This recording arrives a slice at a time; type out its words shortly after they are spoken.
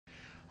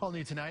All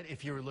new tonight,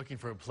 if you're looking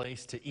for a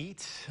place to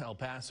eat, El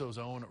Paso's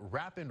own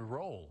Wrap and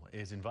Roll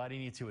is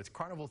inviting you to its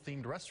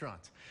Carnival-themed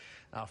restaurant.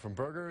 From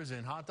burgers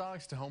and hot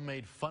dogs to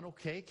homemade funnel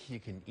cake, you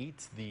can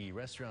eat the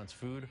restaurant's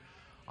food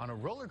on a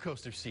roller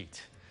coaster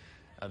seat.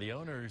 The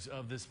owners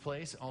of this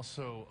place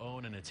also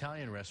own an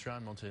Italian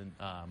restaurant,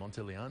 Monteleone's,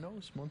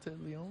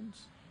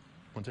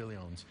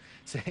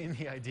 saying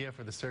the idea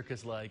for the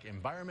circus-like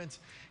environment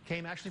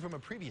came actually from a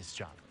previous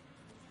job.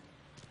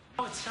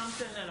 Oh, it's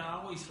something that I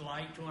always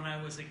liked when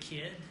I was a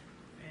kid,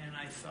 and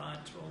I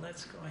thought, well,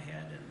 let's go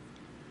ahead and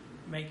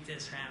make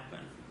this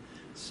happen.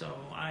 So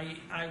I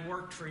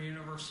worked for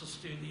Universal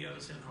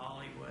Studios in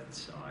Hollywood,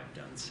 so I've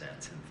done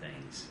sets and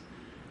things,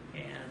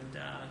 and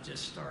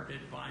just started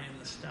buying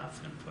the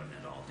stuff and putting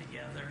it all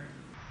together.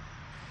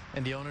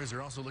 And the owners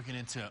are also looking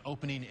into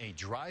opening a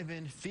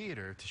drive-in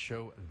theater to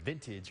show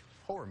vintage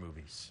horror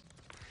movies.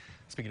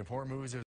 Speaking of horror movies,